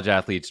college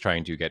athletes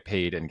trying to get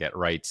paid and get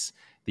rights.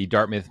 The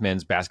Dartmouth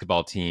men's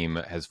basketball team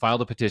has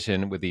filed a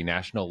petition with the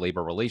National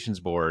Labor Relations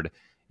Board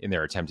in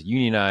their attempt to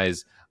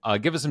unionize.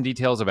 Give us some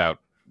details about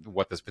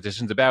what this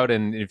petition's about,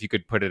 and if you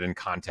could put it in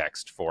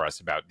context for us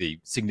about the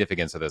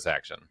significance of this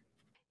action.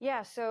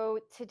 Yeah, so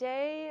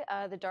today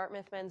the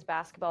Dartmouth men's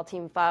basketball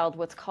team filed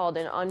what's called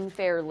an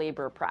unfair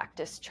labor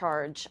practice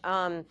charge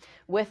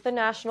with the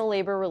National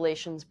Labor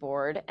Relations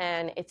Board,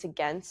 and it's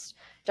against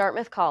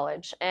Dartmouth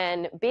College.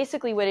 And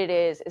basically what it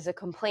is a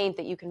complaint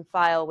that you can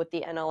file with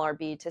the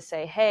NLRB to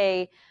say,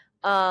 hey,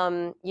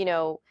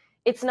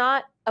 it's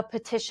not a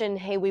petition,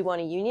 hey, we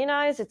want to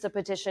unionize. It's a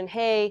petition,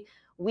 hey,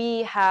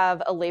 we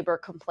have a labor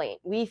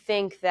complaint. We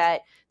think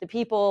that the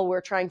people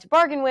we're trying to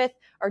bargain with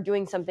are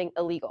doing something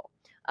illegal.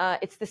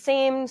 It's the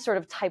same sort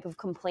of type of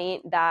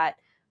complaint that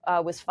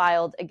was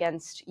filed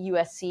against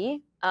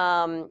USC,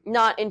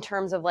 not in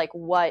terms of like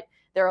what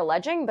they're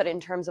alleging, but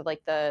in terms of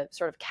like the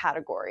sort of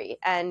category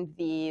and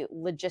the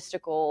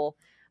logistical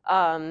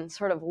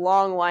sort of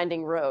long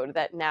winding road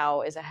that now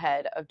is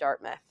ahead of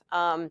Dartmouth.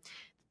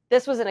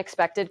 This was an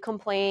expected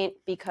complaint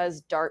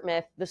because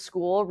Dartmouth, the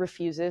school,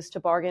 refuses to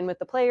bargain with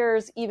the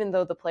players, even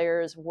though the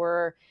players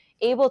were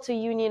able to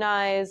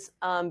unionize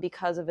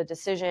because of a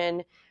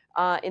decision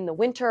in the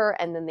winter,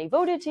 and then they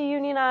voted to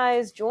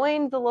unionize,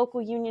 joined the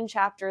local union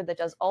chapter that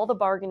does all the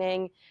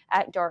bargaining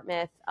at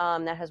Dartmouth,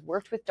 that has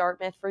worked with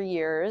Dartmouth for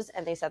years,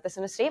 and they said this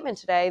in a statement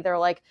today. They're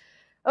like,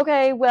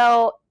 okay,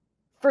 well,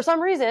 for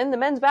some reason, the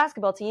men's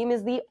basketball team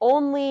is the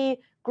only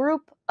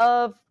group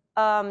of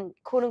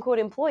quote-unquote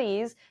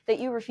employees that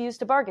you refuse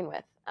to bargain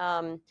with.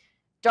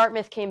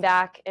 Dartmouth came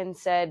back and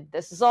said,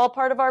 this is all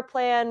part of our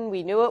plan.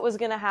 We knew it was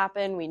going to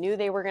happen. We knew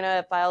they were going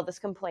to file this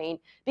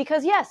complaint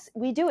because, yes,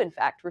 we do, in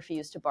fact,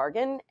 refuse to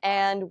bargain.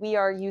 And we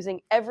are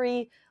using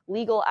every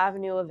legal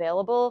avenue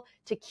available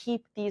to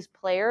keep these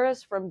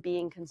players from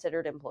being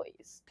considered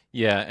employees.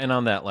 Yeah, and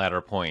on that latter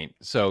point,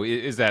 so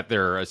is that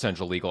their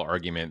essential legal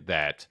argument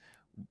that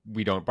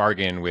we don't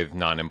bargain with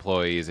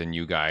non-employees and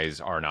you guys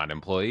are not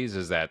employees?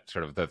 Is that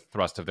sort of the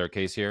thrust of their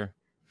case here?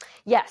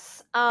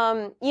 Yes.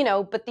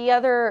 But the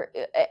other,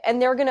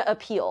 and they're going to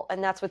appeal,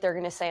 and that's what they're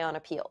going to say on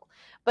appeal.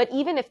 But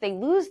even if they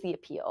lose the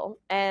appeal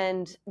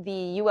and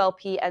the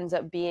ULP ends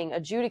up being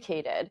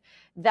adjudicated,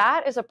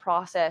 that is a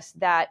process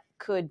that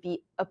could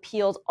be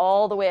appealed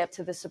all the way up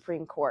to the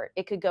Supreme Court.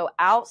 It could go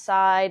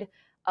outside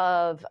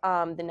of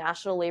the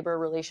National Labor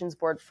Relations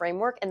Board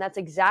framework, and that's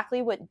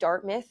exactly what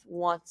Dartmouth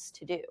wants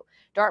to do.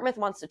 Dartmouth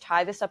wants to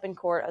tie this up in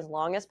court as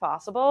long as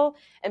possible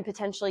and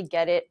potentially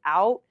get it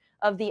out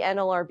of the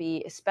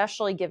NLRB,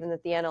 especially given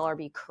that the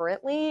NLRB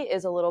currently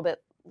is a little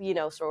bit,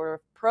 sort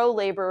of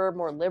pro-labor,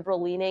 more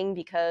liberal leaning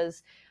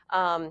because,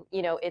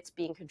 it's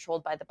being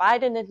controlled by the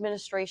Biden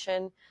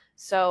administration.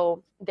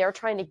 So they're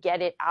trying to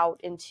get it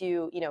out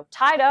into,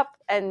 tied up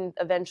and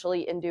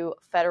eventually into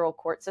a federal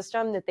court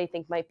system that they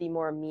think might be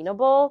more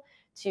amenable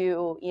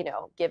to,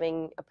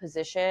 giving a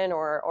position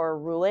or a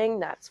ruling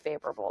that's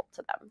favorable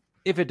to them.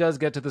 If it does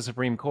get to the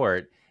Supreme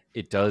Court,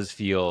 it does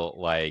feel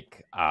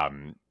like,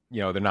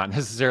 they're not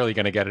necessarily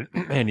going to get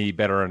any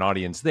better an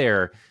audience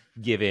there,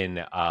 given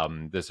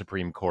the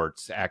Supreme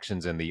Court's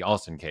actions in the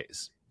Alston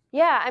case.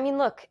 Yeah, I mean,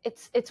 look,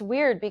 it's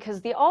weird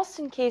because the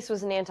Alston case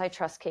was an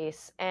antitrust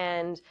case,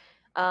 and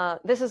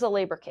this is a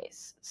labor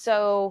case.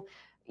 So,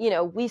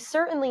 we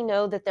certainly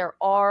know that there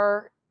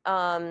are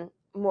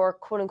more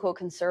quote-unquote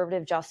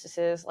conservative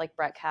justices like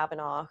Brett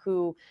Kavanaugh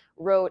who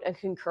wrote a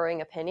concurring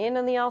opinion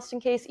on the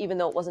Alston case, even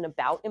though it wasn't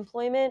about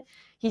employment.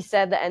 He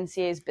said the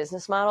NCAA's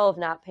business model of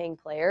not paying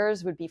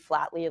players would be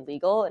flatly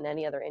illegal in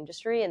any other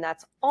industry, and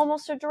that's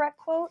almost a direct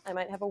quote. I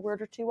might have a word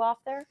or two off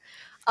there.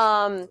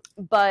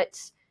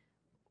 But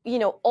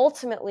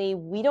ultimately,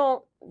 we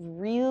don't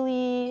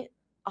really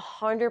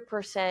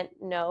 100%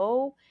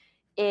 know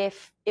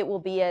if it will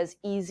be as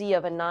easy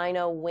of a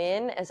 9-0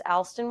 win as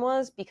Alston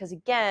was, because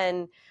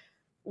again,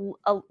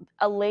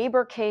 a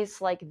labor case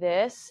like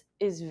this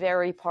is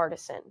very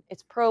partisan.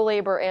 It's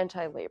pro-labor,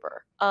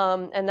 anti-labor.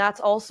 And that's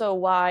also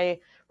why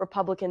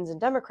Republicans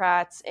and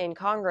Democrats in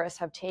Congress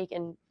have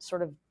taken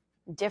sort of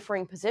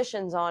differing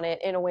positions on it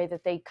in a way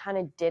that they kind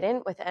of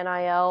didn't with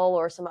NIL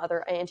or some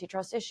other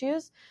antitrust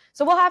issues.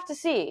 So we'll have to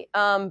see.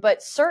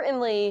 But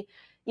certainly,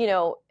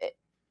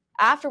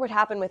 after what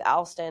happened with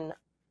Alston,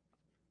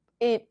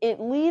 it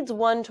leads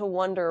one to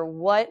wonder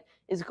what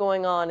is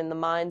going on in the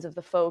minds of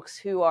the folks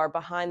who are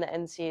behind the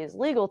NCAA's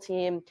legal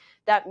team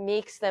that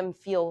makes them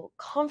feel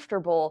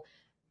comfortable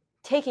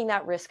taking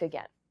that risk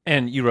again.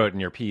 And you wrote in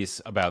your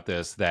piece about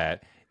this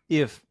that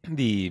if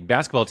the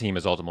basketball team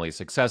is ultimately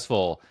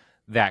successful,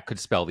 that could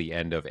spell the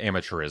end of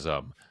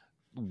amateurism.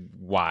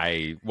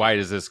 Why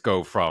does this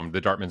go from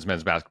the Dartmouth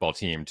men's basketball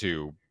team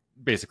to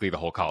basically the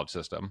whole college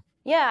system?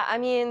 Yeah, I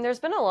mean, there's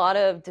been a lot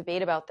of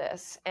debate about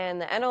this,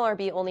 and the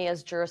NLRB only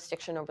has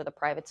jurisdiction over the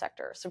private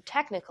sector. So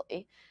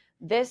technically,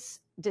 this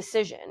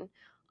decision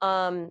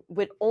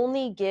would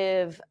only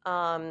give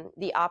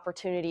the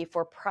opportunity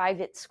for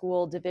private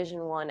school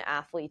Division I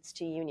athletes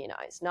to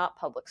unionize, not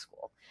public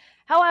school.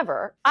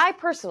 However, I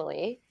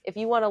personally, if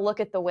you want to look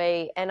at the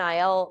way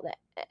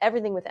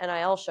everything with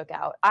NIL shook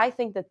out, I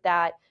think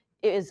that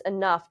is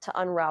enough to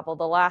unravel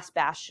the last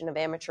bastion of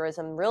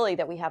amateurism really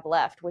that we have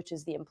left, which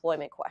is the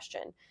employment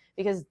question.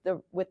 Because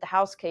with the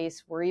House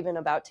case, we're even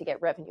about to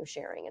get revenue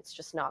sharing. It's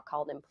just not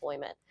called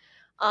employment.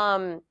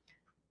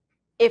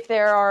 If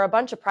there are a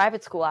bunch of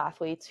private school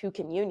athletes who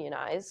can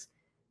unionize,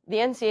 the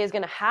NCAA is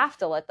going to have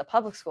to let the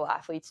public school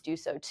athletes do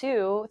so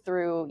too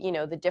through,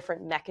 the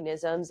different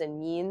mechanisms and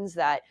means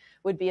that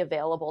would be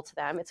available to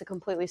them. It's a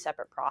completely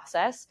separate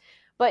process.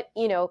 But,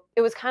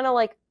 it was kind of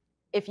like,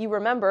 if you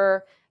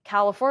remember,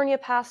 California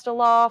passed a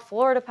law,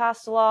 Florida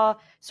passed a law,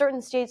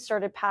 certain states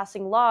started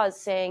passing laws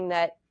saying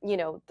that,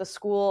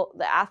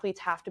 the athletes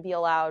have to be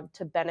allowed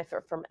to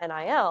benefit from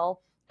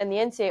NIL. And the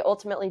NCAA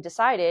ultimately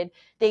decided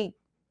they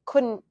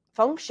couldn't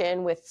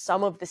function with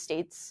some of the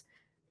states,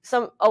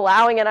 some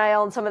allowing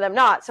NIL and some of them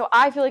not. So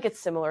I feel like it's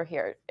similar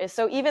here.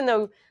 So even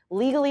though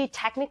legally,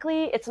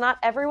 technically, it's not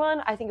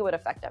everyone, I think it would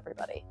affect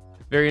everybody.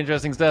 Very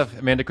interesting stuff.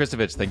 Amanda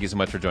Kristovich, thank you so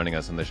much for joining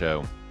us on the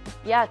show.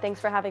 Yeah, thanks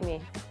for having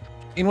me.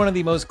 In one of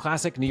the most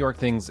classic New York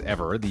things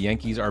ever, the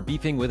Yankees are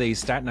beefing with a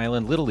Staten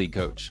Island Little League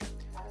coach.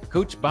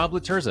 Coach Bob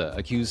Laterza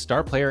accused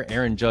star player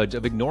Aaron Judge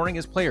of ignoring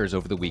his players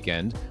over the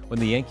weekend when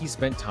the Yankees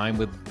spent time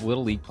with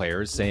Little League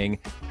players, saying,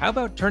 "How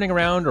about turning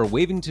around or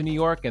waving to New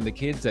York and the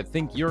kids that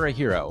think you're a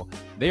hero?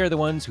 They are the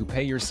ones who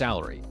pay your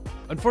salary."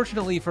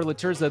 Unfortunately for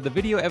Laterza, the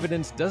video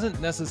evidence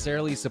doesn't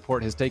necessarily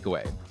support his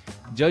takeaway.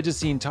 Judge is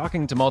seen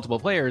talking to multiple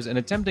players and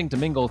attempting to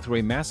mingle through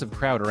a massive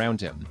crowd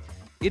around him.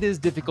 It is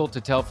difficult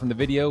to tell from the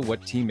video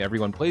what team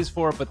everyone plays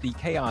for, but the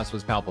chaos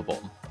was palpable.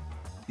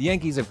 The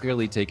Yankees have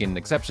clearly taken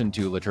exception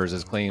to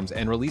Laterza's claims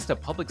and released a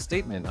public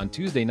statement on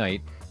Tuesday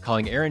night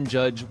calling Aaron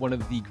Judge one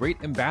of the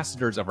great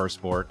ambassadors of our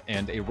sport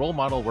and a role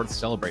model worth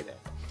celebrating.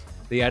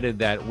 They added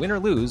that, win or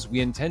lose, we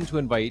intend to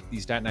invite the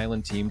Staten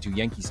Island team to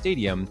Yankee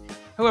Stadium.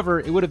 However,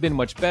 it would have been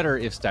much better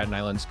if Staten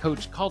Island's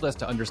coach called us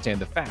to understand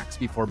the facts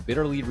before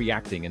bitterly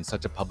reacting in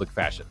such a public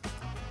fashion.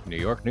 New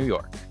York, New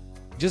York.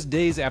 Just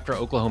days after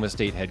Oklahoma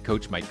State head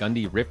coach Mike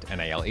Gundy ripped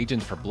NIL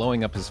agents for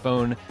blowing up his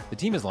phone, the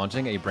team is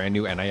launching a brand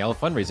new NIL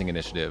fundraising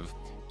initiative,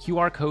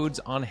 QR codes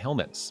on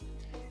helmets.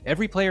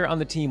 Every player on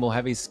the team will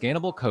have a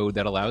scannable code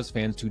that allows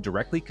fans to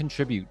directly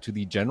contribute to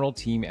the general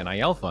team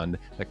NIL fund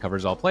that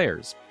covers all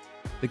players.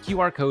 The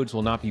QR codes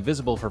will not be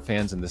visible for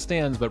fans in the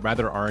stands, but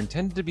rather are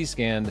intended to be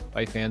scanned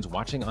by fans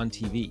watching on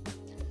TV.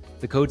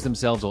 The codes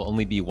themselves will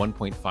only be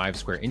 1.5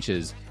 square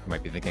inches. You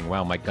might be thinking,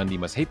 wow, Mike Gundy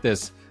must hate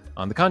this.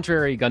 On the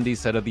contrary, Gundy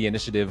said of the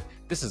initiative,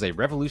 "This is a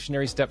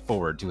revolutionary step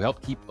forward to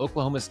help keep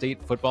Oklahoma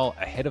State football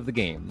ahead of the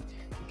game.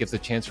 It gives a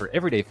chance for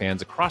everyday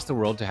fans across the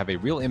world to have a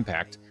real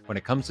impact when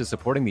it comes to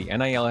supporting the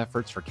NIL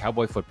efforts for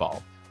Cowboy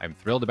football. I'm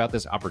thrilled about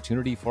this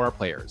opportunity for our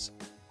players."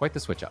 Quite the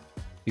switch up.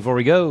 Before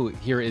we go,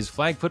 here is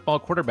flag football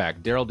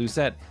quarterback Darrell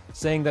Doucette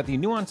saying that the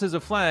nuances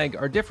of flag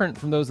are different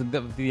from those of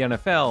the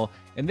NFL,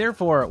 and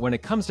therefore, when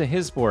it comes to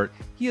his sport,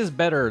 he is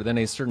better than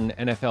a certain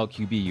NFL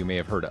QB you may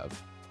have heard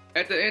of.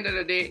 At the end of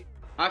the day,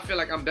 I feel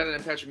like I'm better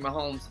than Patrick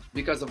Mahomes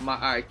because of my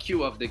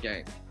IQ of the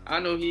game. I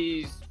know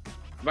he's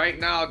right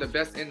now the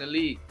best in the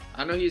league.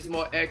 I know he's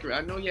more accurate.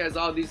 I know he has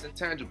all these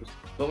intangibles.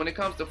 But when it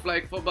comes to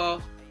flag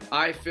football,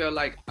 I feel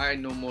like I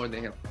know more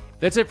than him.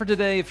 That's it for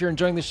today. If you're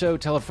enjoying the show,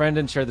 tell a friend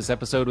and share this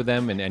episode with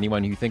them and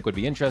anyone who you think would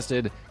be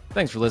interested.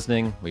 Thanks for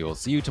listening. We will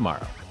see you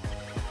tomorrow.